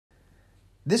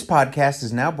This podcast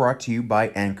is now brought to you by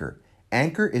Anchor.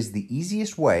 Anchor is the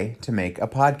easiest way to make a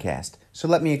podcast. So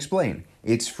let me explain.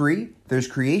 It's free. There's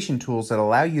creation tools that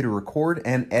allow you to record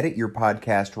and edit your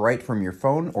podcast right from your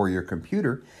phone or your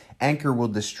computer. Anchor will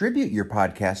distribute your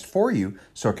podcast for you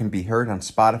so it can be heard on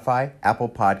Spotify, Apple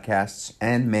Podcasts,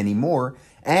 and many more.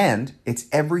 And it's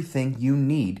everything you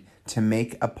need to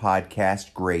make a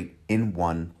podcast great in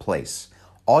one place.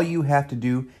 All you have to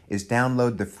do is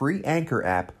download the free Anchor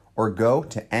app or go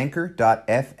to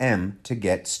anchor.fm to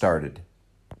get started.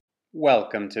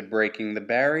 Welcome to Breaking the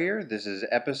Barrier. This is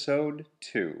episode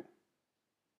 2.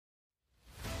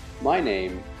 My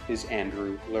name is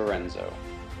Andrew Lorenzo.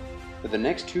 For the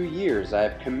next 2 years, I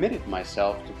have committed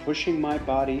myself to pushing my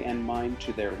body and mind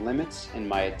to their limits in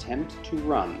my attempt to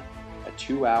run a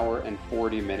 2-hour and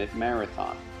 40-minute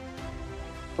marathon.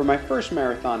 For my first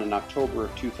marathon in October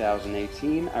of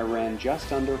 2018, I ran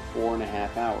just under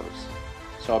 4.5 hours.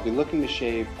 So I'll be looking to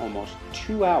shave almost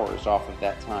 2 hours off of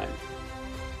that time.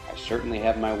 I certainly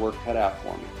have my work cut out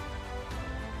for me.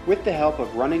 With the help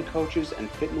of running coaches and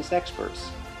fitness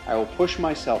experts, I will push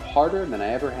myself harder than I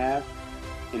ever have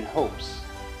in hopes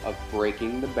of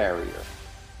breaking the barrier.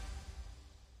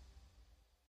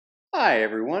 Hi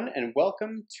everyone, and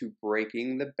welcome to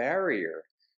Breaking the Barrier.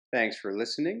 Thanks for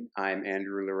listening. I'm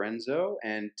Andrew Lorenzo,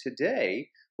 and today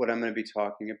what I'm going to be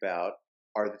talking about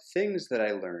are the things that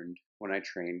I learned when I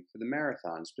trained for the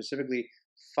marathon, specifically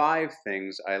 5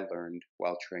 things I learned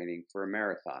while training for a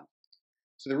marathon.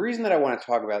 So the reason that I want to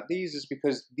talk about these is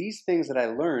because these things that I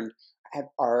learned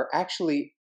are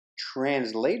actually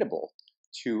translatable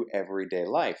to everyday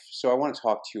life. So I want to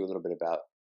talk to you a little bit about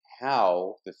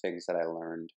how the things that I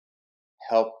learned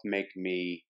helped make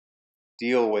me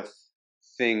deal with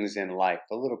things in life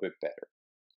a little bit better.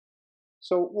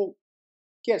 So we'll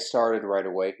get started right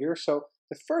away here. So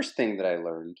the first thing that I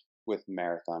learned with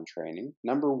marathon training,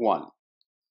 number 1,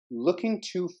 looking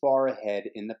too far ahead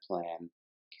in the plan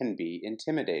can be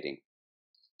intimidating.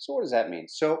 So what does that mean?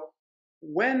 So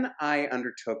when I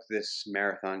undertook this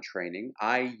marathon training,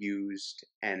 I used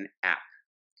an app.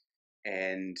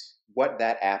 And what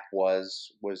that app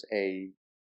was a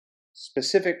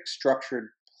specific structured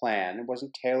plan. It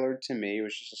wasn't tailored to me. It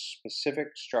was just a specific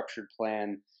structured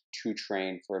plan to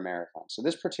train for a marathon. So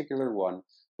this particular one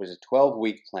was a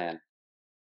 12-week plan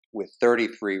with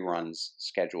 33 runs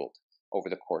scheduled over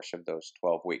the course of those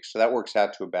 12 weeks. So that works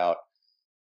out to about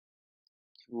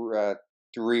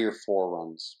 3 or 4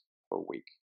 runs per week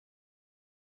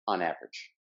on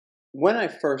average. When I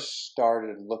first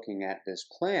started looking at this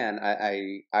plan,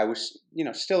 I was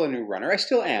still a new runner. I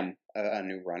still am a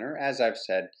new runner. As I've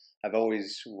said, I've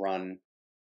always run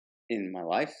in my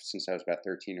life since I was about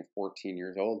 13 or 14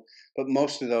 years old, but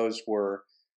most of those were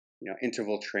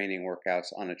interval training workouts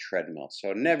on a treadmill,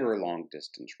 so never long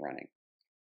distance running.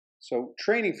 So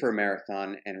training for a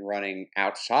marathon and running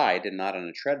outside and not on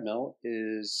a treadmill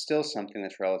is still something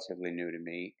that's relatively new to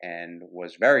me and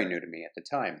was very new to me at the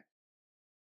time.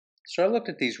 So I looked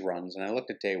at these runs and I looked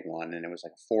at day 1 and it was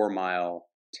like a 4-mile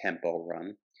tempo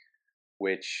run,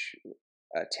 which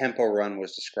a tempo run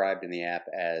was described in the app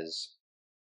as.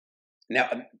 Now,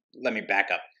 let me back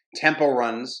up. Tempo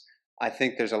runs, I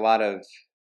think there's a lot of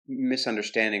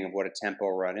misunderstanding of what a tempo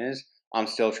run is. I'm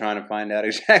still trying to find out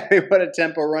exactly what a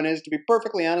tempo run is, to be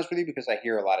perfectly honest with you, because I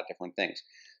hear a lot of different things.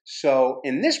 So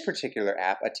in this particular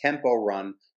app, a tempo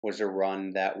run was a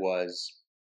run that was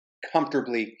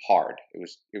comfortably hard. It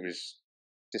was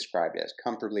described as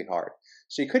comfortably hard.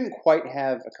 So you couldn't quite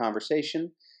have a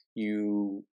conversation.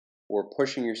 You were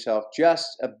pushing yourself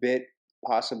just a bit,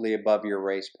 possibly above your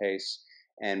race pace,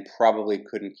 and probably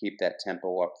couldn't keep that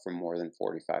tempo up for more than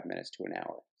 45 minutes to an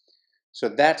hour. So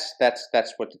that's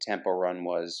what the tempo run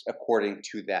was according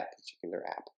to that particular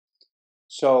app.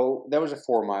 So that was a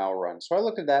 4-mile run. So I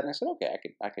looked at that and I said, okay,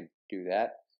 I could do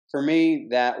that. For me,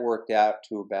 that worked out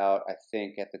to about, I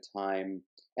think at the time,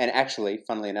 and actually,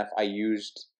 funnily enough, I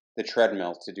used the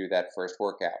treadmill to do that first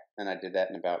workout, and I did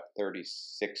that in about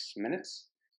 36 minutes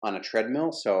on a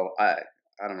treadmill. So I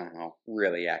don't know how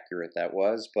really accurate that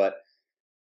was, but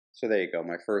so there you go.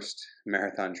 My first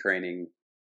marathon training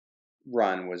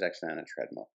run was actually on a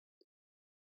treadmill.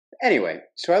 Anyway,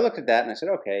 so I looked at that and I said,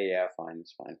 okay, yeah, fine,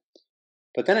 it's fine.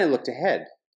 But then I looked ahead.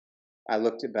 I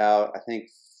looked about, I think,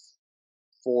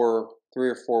 3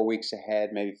 or 4 weeks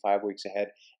ahead, maybe 5 weeks ahead,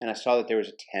 and I saw that there was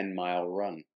a 10-mile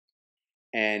run.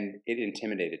 And it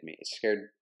intimidated me. It scared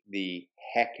the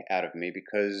heck out of me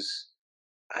because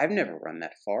I've never run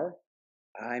that far.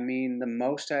 I mean, the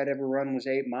most I'd ever run was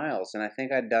 8 miles, and I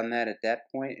think I'd done that at that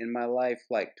point in my life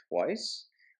like twice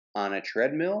on a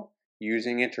treadmill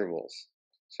using intervals.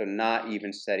 So not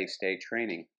even steady state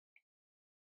training.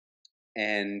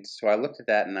 And so I looked at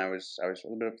that and I was a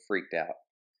little bit freaked out.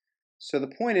 So the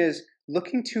point is,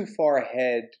 looking too far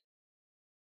ahead,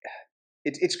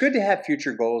 it's good to have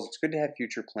future goals, it's good to have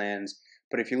future plans,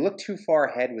 but if you look too far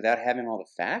ahead without having all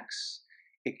the facts,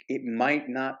 it might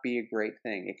not be a great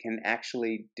thing. It can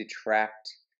actually detract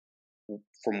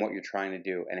from what you're trying to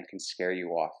do, and it can scare you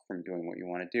off from doing what you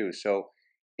want to do. So,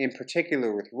 in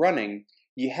particular with running,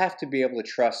 you have to be able to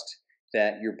trust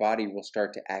that your body will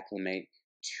start to acclimate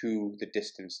to the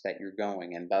distance that you're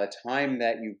going. And by the time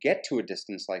that you get to a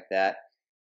distance like that,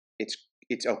 it's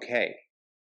it's okay.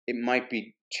 It might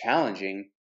be challenging,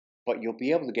 but you'll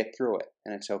be able to get through it,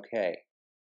 and it's okay.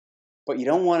 But you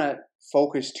don't want to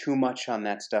focus too much on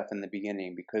that stuff in the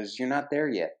beginning because you're not there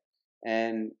yet.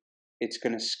 And it's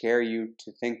going to scare you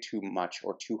to think too much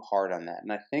or too hard on that.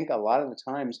 And I think a lot of the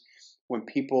times when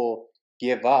people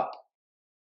give up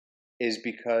is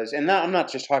because, and I'm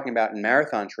not just talking about in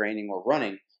marathon training or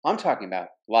running, I'm talking about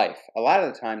life. A lot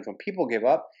of the times when people give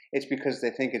up, it's because they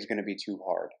think it's going to be too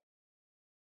hard.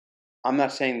 I'm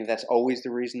not saying that that's always the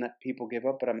reason that people give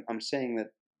up, but I'm saying that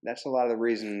that's a lot of the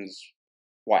reasons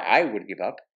why I would give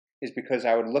up is because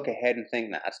I would look ahead and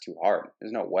think, nah, that's too hard.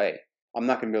 There's no way. I'm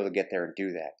not going to be able to get there and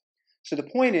do that. So the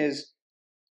point is,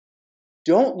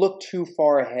 don't look too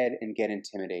far ahead and get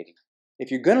intimidating. If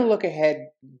you're going to look ahead,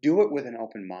 do it with an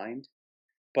open mind.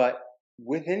 But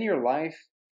within your life,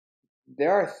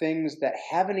 there are things that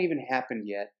haven't even happened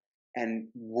yet, and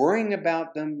worrying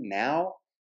about them now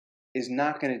is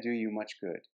not going to do you much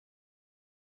good.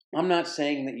 I'm not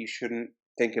saying that you shouldn't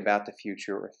think about the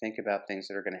future or think about things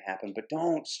that are going to happen, but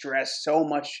don't stress so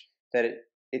much that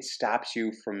it stops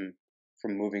you from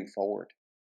moving forward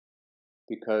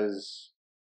because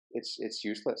it's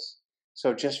useless.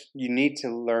 So just you need to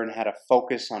learn how to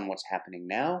focus on what's happening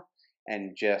now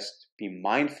and just be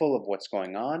mindful of what's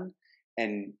going on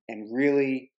and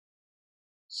really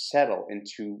settle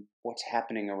into what's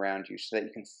happening around you so that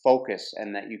you can focus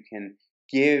and that you can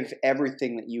give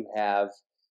everything that you have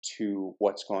to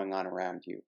what's going on around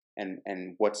you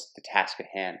and what's the task at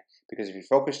hand. Because if you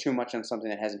focus too much on something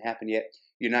that hasn't happened yet,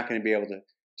 you're not going to be able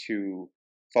to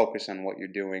focus on what you're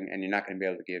doing and you're not going to be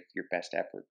able to give your best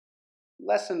effort.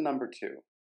 Lesson number 2.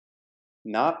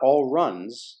 Not all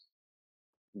runs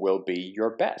will be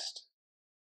your best.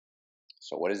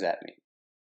 So what does that mean?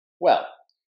 Well,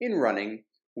 in running,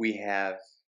 we have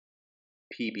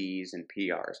PBs and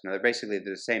PRs. Now, they're basically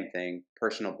the same thing.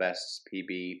 Personal bests,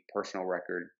 PB, personal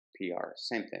record, PR,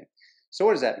 same thing. So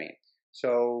what does that mean?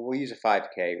 So we'll use a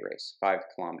 5K race,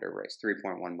 5-kilometer race,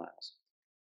 3.1 miles.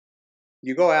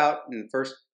 You go out and the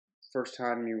first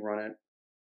time you run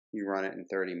it in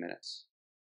 30 minutes.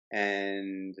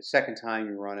 And the second time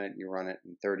you run it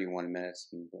in 31 minutes.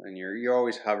 And you're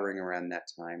always hovering around that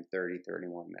time, 30,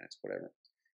 31 minutes, whatever.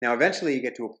 Now, eventually you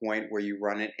get to a point where you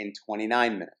run it in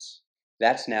 29 minutes.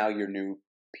 That's now your new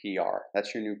PR.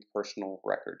 That's your new personal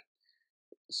record.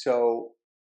 So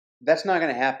that's not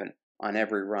going to happen on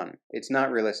every run. It's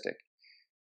not realistic.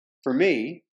 For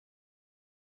me,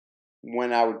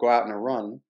 when I would go out on a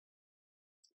run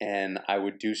and I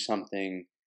would do something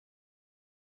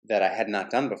that I had not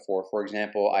done before, for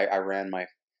example, I ran my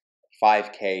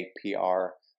 5K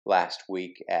PR last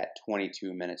week at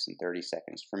 22 minutes and 30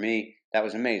 seconds. For me, that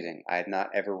was amazing. I had not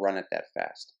ever run it that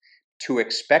fast. To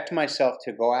expect myself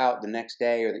to go out the next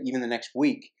day or even the next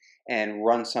week and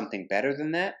run something better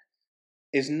than that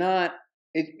is not,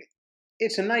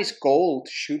 it's a nice goal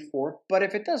to shoot for, but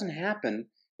if it doesn't happen,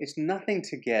 it's nothing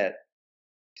to get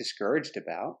discouraged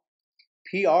about.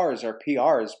 PRs are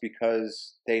PRs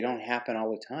because they don't happen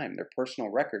all the time. They're personal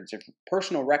records. If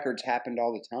personal records happened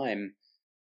all the time,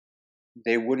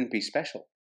 they wouldn't be special.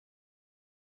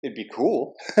 It'd be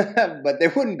cool, but they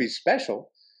wouldn't be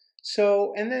special.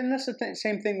 So, and then that's the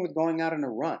same thing with going out on a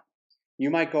run.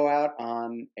 You might go out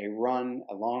on a run,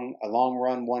 a long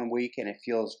run one week, and it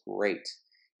feels great.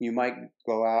 You might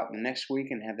go out the next week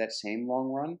and have that same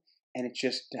long run, and it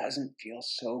just doesn't feel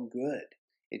so good.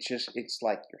 It's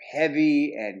like you're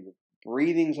heavy and your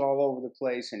breathing's all over the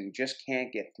place, and you just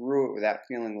can't get through it without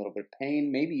feeling a little bit of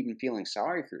pain, maybe even feeling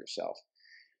sorry for yourself.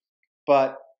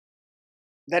 But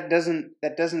that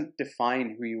doesn't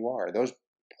define who you are. Those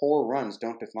poor runs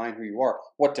don't define who you are.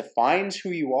 What defines who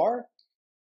you are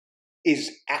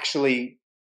is actually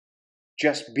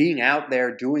just being out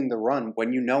there doing the run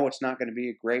when you know it's not going to be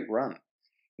a great run.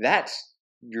 That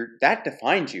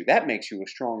defines you. That makes you a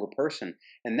stronger person.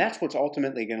 And that's what's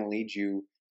ultimately going to lead you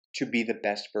to be the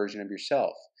best version of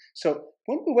yourself. So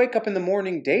when we wake up in the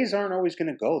morning, days aren't always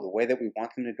going to go the way that we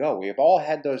want them to go. We have all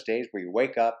had those days where you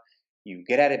wake up, you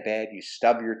get out of bed, you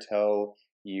stub your toe,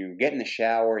 You get in the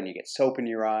shower and you get soap in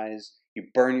your eyes. You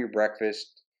burn your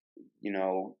breakfast.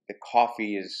 The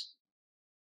coffee is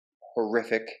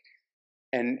horrific,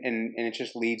 and it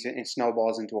just leads and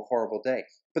snowballs into a horrible day.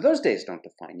 But those days don't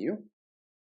define you.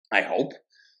 I hope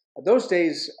those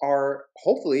days are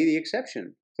hopefully the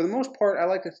exception. For the most part, I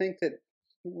like to think that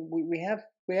we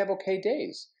have okay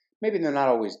days. Maybe they're not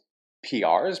always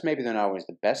PRs. Maybe they're not always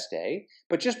the best day.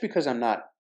 But just because I'm not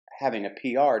having a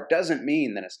PR doesn't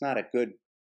mean that it's not a good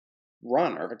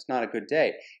run or if it's not a good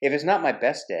day. If it's not my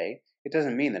best day, it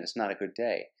doesn't mean that it's not a good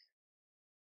day.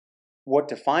 What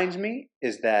defines me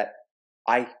is that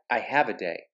I have a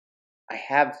day. I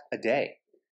have a day.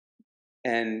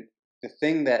 And the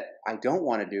thing that I don't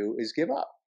want to do is give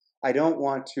up. I don't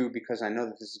want to, because I know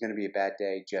that this is going to be a bad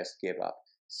day, just give up.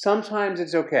 Sometimes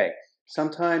it's okay.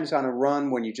 Sometimes on a run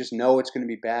when you just know it's going to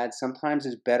be bad, sometimes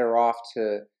it's better off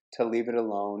to leave it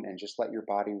alone and just let your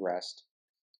body rest.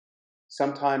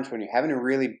 Sometimes when you're having a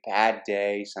really bad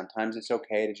day, sometimes it's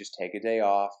okay to just take a day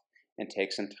off and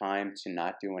take some time to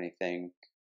not do anything.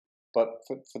 But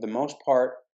for the most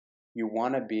part, you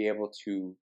want to be able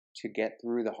to get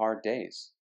through the hard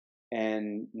days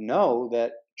and know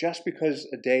that just because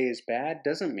a day is bad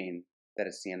doesn't mean that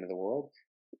it's the end of the world.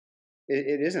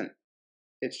 It isn't.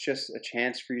 It's just a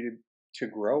chance for you to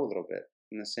grow a little bit.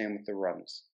 And the same with the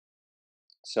runs.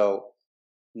 So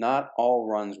not all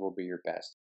runs will be your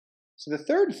best. So the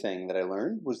third thing that I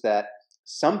learned was that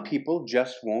some people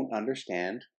just won't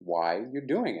understand why you're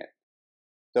doing it.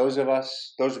 Those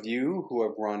of you who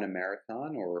have run a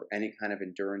marathon or any kind of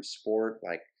endurance sport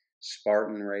like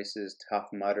Spartan races, Tough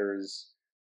Mudders,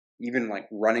 even like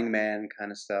Running Man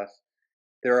kind of stuff,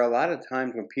 there are a lot of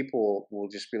times when people will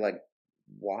just be like,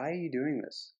 why are you doing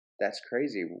this? That's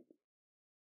crazy.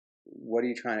 What are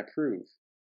you trying to prove?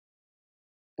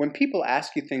 When people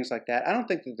ask you things like that, I don't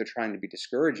think that they're trying to be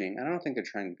discouraging. I don't think they're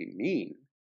trying to be mean.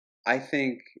 I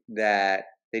think that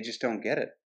they just don't get it.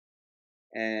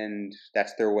 And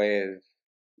that's their way of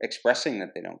expressing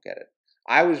that they don't get it.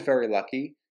 I was very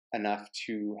lucky enough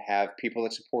to have people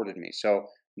that supported me. So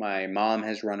my mom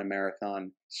has run a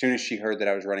marathon. As soon as she heard that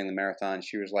I was running the marathon,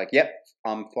 she was like, "Yep,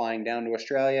 I'm flying down to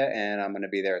Australia and I'm going to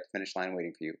be there at the finish line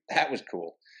waiting for you." That was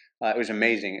cool. It was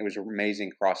amazing. It was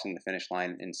amazing crossing the finish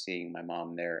line and seeing my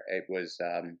mom there. It was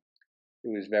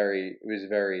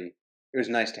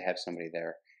nice to have somebody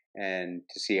there and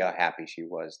to see how happy she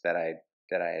was that I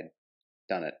had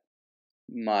done it.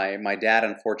 My dad,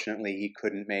 unfortunately, he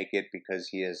couldn't make it because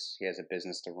he has a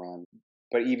business to run.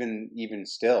 But even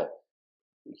still,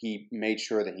 he made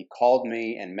sure that he called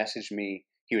me and messaged me.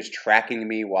 He was tracking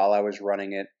me while I was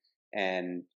running it,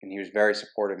 and he was very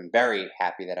supportive and very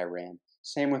happy that I ran.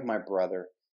 Same with my brother.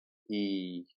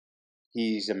 He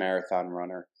he's a marathon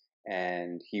runner,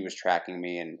 and he was tracking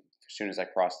me. And as soon as I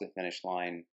crossed the finish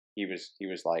line, he was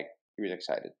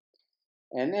excited.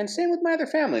 And same with my other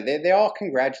family. They all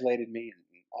congratulated me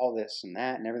and all this and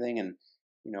that and everything. And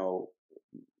you know,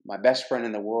 my best friend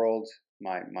in the world,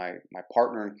 my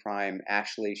partner in crime,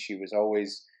 Ashley, she was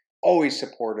always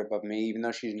supportive of me, even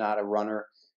though she's not a runner.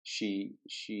 She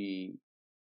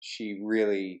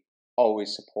really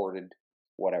always supported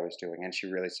what I was doing, and she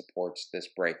really supports this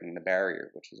breaking the barrier,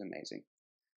 which is amazing.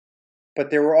 But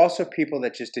there were also people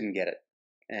that just didn't get it,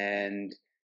 and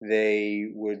they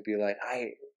would be like,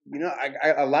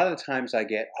 a lot of the times I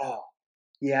get, oh,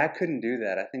 yeah, I couldn't do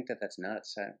that. I think that's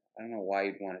nuts. I don't know why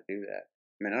you'd want to do that.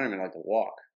 I mean, I don't even like to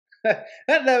walk. that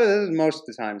was most of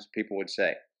the times people would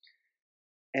say,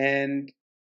 and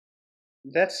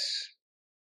that's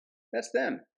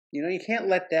them. You can't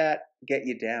let that get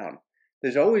you down.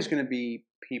 There's always going to be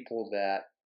people that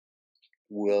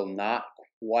will not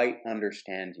quite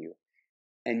understand you,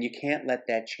 and you can't let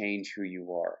that change who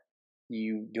you are.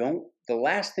 The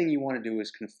last thing you want to do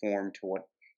is conform to what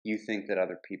you think that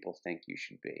other people think you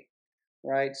should be,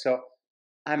 right? So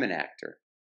I'm an actor.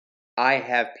 I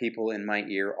have people in my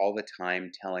ear all the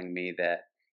time telling me that,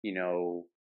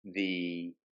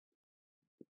 the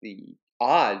the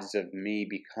odds of me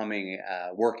becoming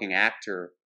a working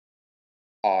actor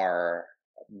are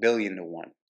a billion to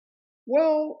one.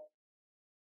 Well,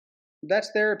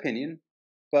 that's their opinion,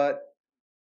 but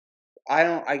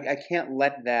I can't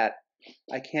let that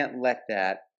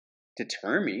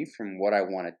deter me from what I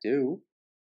want to do.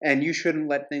 And you shouldn't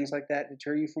let things like that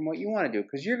deter you from what you want to do,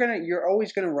 because you're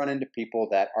always gonna run into people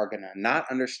that are gonna not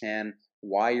understand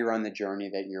why you're on the journey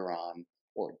that you're on,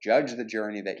 or judge the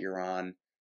journey that you're on,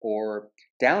 or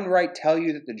downright tell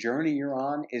you that the journey you're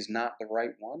on is not the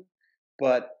right one.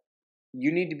 But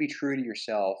you need to be true to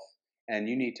yourself, and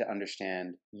you need to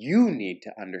understand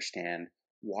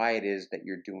why it is that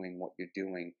you're doing what you're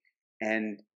doing.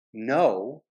 And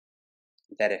know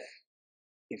that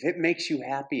if it makes you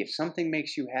happy, if something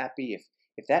makes you happy,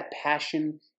 if that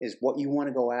passion is what you want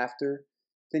to go after,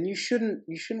 then you shouldn't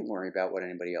worry about what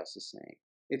anybody else is saying.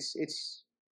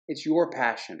 It's your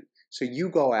passion. So you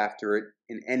go after it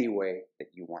in any way that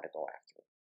you want to go after it.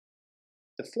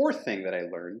 The fourth thing that I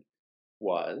learned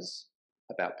was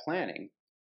about planning.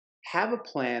 Have a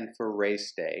plan for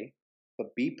race day,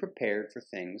 but be prepared for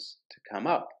things to come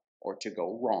up or to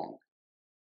go wrong.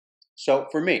 So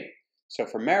for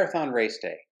marathon race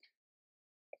day,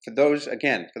 for those of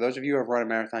you who have run a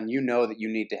marathon, you know that you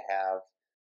need to have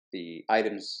the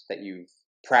items that you've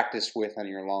practiced with on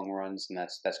your long runs, and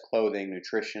that's clothing,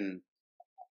 nutrition,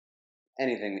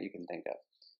 anything that you can think of.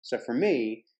 So for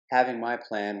me, having my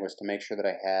plan was to make sure that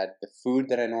I had the food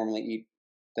that I normally eat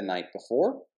the night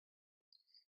before,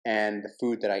 and the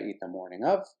food that I eat the morning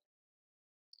of,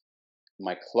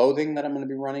 my clothing that I'm going to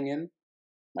be running in,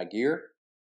 my gear,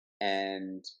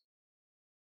 and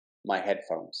my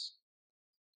headphones.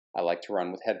 I like to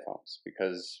run with headphones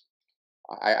because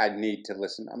I need to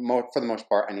listen. For the most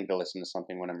part, I need to listen to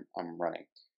something when I'm running.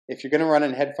 If you're going to run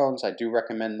in headphones, I do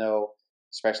recommend, though,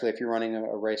 especially if you're running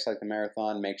a race like the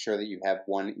marathon, make sure that you have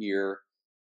one ear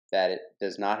that it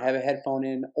does not have a headphone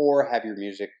in, or have your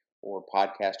music or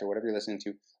podcast or whatever you're listening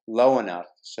to low enough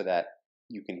so that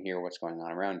you can hear what's going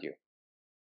on around you.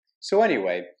 So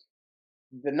anyway,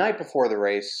 the night before the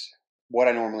race, what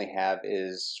I normally have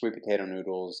is sweet potato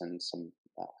noodles and some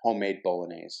homemade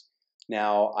bolognese.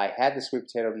 Now, I had the sweet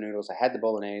potato noodles, I had the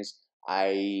bolognese.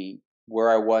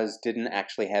 Where I was didn't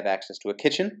actually have access to a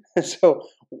kitchen, so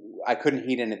I couldn't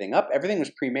heat anything up. Everything was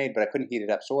pre-made, but I couldn't heat it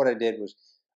up. So what I did was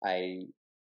I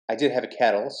did have a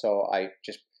kettle, so I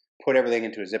just put everything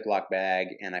into a Ziploc bag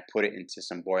and I put it into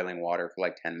some boiling water for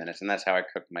like 10 minutes, and that's how I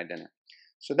cooked my dinner.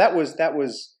 So that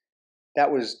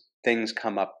was things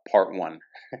come up part one.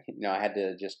 I had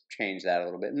to just change that a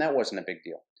little bit, and that wasn't a big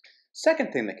deal.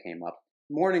 Second thing that came up,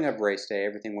 morning of race day,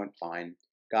 everything went fine.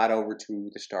 Got over to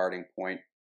the starting point,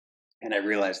 and I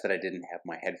realized that I didn't have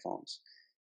my headphones.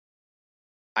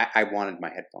 I wanted my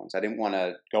headphones. I didn't want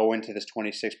to go into this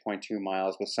 26.2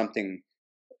 miles with something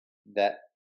that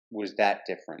was that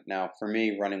different. Now, for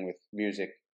me, running with music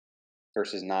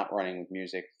versus not running with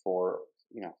music for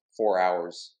 4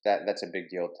 hours, that's a big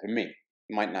deal to me.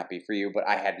 It might not be for you, but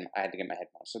I had to get my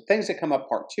headphones. So things that come up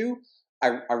part two,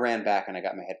 I ran back and I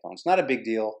got my headphones. Not a big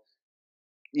deal,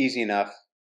 easy enough.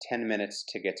 10 minutes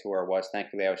to get to where I was.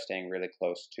 Thankfully, I was staying really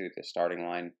close to the starting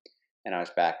line, and I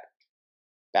was back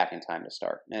in time to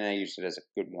start. And I used it as a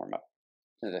good warm up.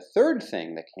 Now, the third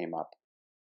thing that came up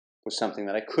was something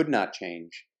that I could not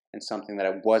change, and something that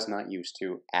I was not used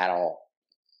to at all,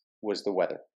 was the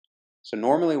weather. So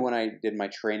normally when I did my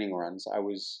training runs, it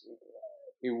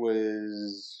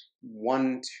was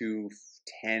 1 to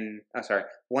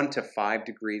 5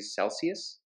 degrees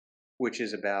Celsius, which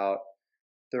is about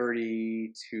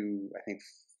 30 to, I think,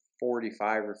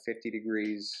 45 or 50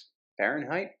 degrees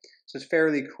Fahrenheit. So it's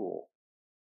fairly cool.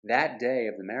 That day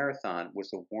of the marathon was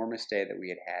the warmest day that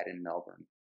we had in Melbourne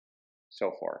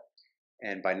so far.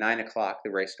 And by 9 o'clock,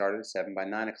 the race started at 7. By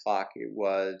 9 o'clock, it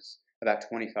was about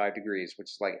 25 degrees,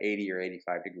 which is like 80 or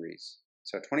 85 degrees.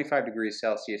 So 25 degrees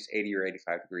Celsius, 80 or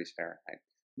 85 degrees Fahrenheit.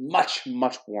 Much,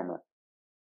 much warmer.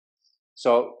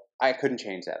 So I couldn't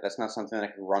change that. That's not something that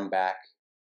I could run back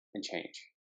and change.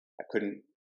 I couldn't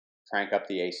crank up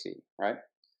the AC, right?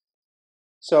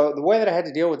 So the way that I had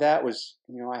to deal with that was,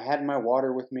 I had my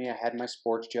water with me, I had my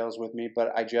sports gels with me, but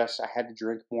I had to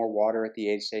drink more water at the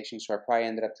aid station, so I probably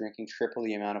ended up drinking triple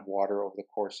the amount of water over the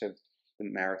course of the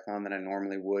marathon that I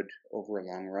normally would over a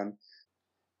long run.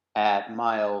 At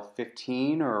mile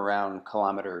 15 or around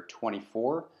kilometer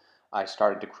 24, I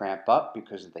started to cramp up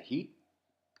because of the heat.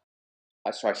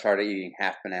 So I started eating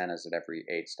half bananas at every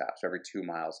aid stop. So every 2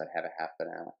 miles, I'd have a half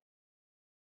banana.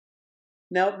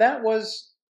 Now, that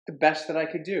was the best that I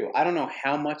could do. I don't know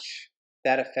how much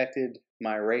that affected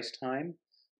my race time,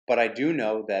 but I do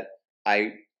know that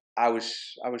I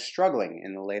was struggling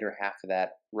in the later half of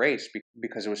that race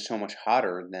because it was so much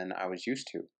hotter than I was used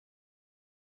to.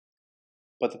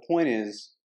 But the point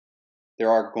is,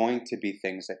 there are going to be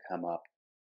things that come up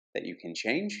that you can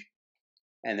change,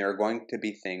 and there are going to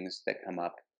be things that come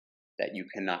up that you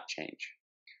cannot change.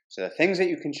 So the things that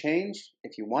you can change,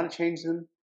 if you want to change them,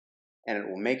 and it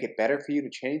will make it better for you to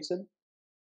change them,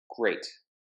 great.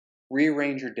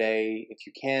 Rearrange your day if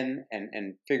you can,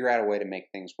 and figure out a way to make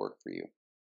things work for you.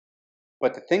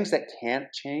 But the things that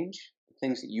can't change, the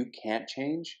things that you can't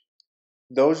change,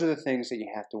 those are the things that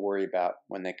you have to worry about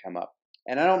when they come up.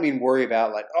 And I don't mean worry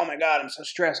about like, oh my God, I'm so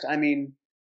stressed. I mean,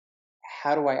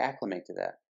 how do I acclimate to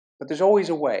that? But there's always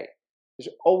a way.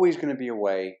 There's always going to be a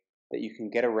way that you can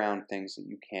get around things that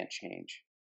you can't change.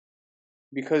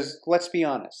 Because let's be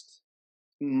honest,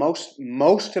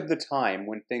 most of the time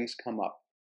when things come up,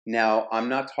 now I'm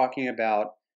not talking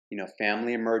about,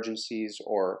 family emergencies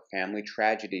or family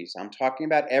tragedies. I'm talking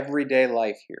about everyday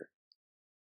life here.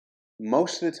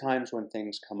 Most of the times when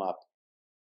things come up,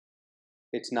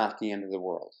 it's not the end of the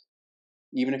world.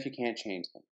 Even if you can't change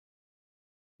them,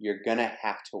 you're going to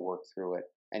have to work through it,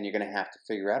 and you're going to have to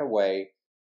figure out a way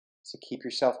to keep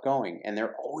yourself going. And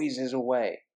there always is a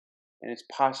way, and it's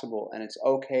possible, and it's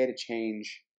okay to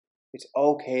change. It's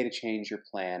okay to change your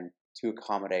plan to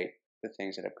accommodate the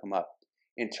things that have come up.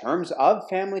 In terms of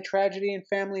family tragedy and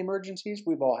family emergencies,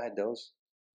 we've all had those.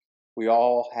 We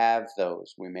all have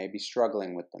those. We may be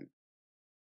struggling with them.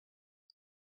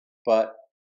 But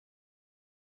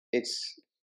it's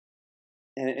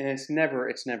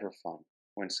never fun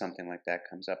when something like that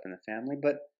comes up in the family,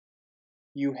 but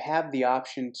you have the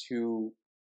option to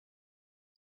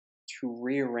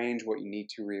rearrange what you need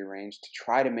to rearrange, to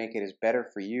try to make it as better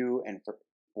for you and for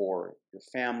your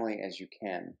family as you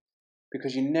can,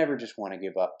 because you never just want to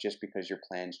give up just because your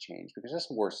plans change, because that's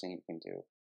the worst thing you can do.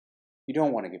 You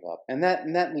don't want to give up. And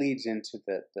that leads into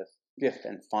the fifth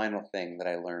and final thing that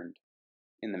I learned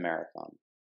in the marathon,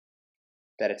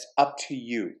 that it's up to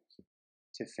you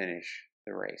to finish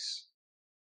the race.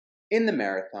 In the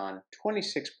marathon,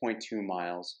 26.2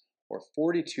 miles or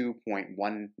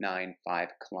 42.195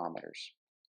 kilometers.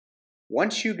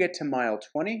 Once you get to mile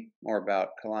 20, or about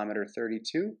kilometer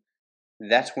 32,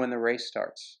 that's when the race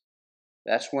starts.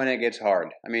 That's when it gets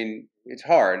hard. I mean, it's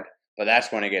hard, but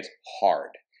that's when it gets hard.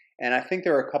 And I think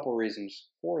there are a couple reasons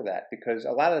for that, because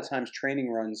a lot of the times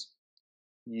training runs,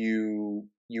 you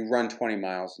run 20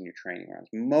 miles in your training runs.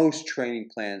 Most training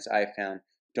plans I found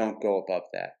don't go above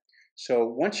that. So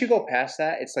once you go past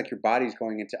that, it's like your body's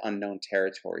going into unknown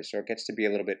territory. So it gets to be a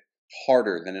little bit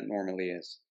harder than it normally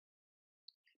is,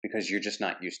 because you're just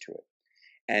not used to it.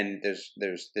 And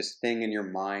there's this thing in your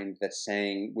mind that's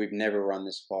saying, we've never run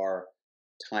this far,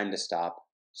 time to stop,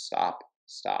 stop,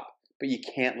 stop. But you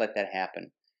can't let that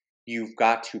happen. You've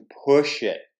got to push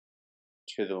it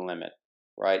to the limit,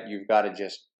 right? You've got to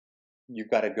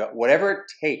go, whatever it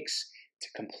takes to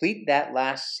complete that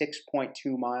last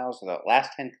 6.2 miles or the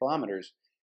last 10 kilometers,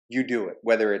 you do it.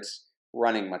 Whether it's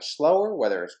running much slower,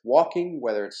 whether it's walking,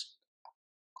 whether it's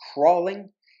crawling,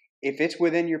 if it's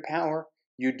within your power,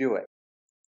 you do it.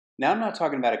 Now, I'm not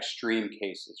talking about extreme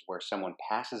cases where someone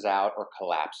passes out or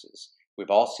collapses. We've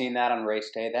all seen that on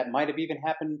race day. That might have even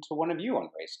happened to one of you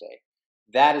on race day.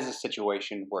 That is a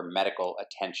situation where medical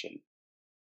attention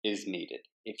is needed.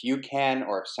 If you can,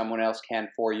 or if someone else can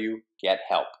for you, get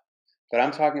help. But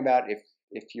I'm talking about if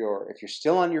you're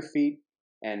still on your feet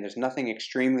and there's nothing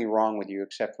extremely wrong with you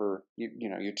except for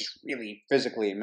you're just really physically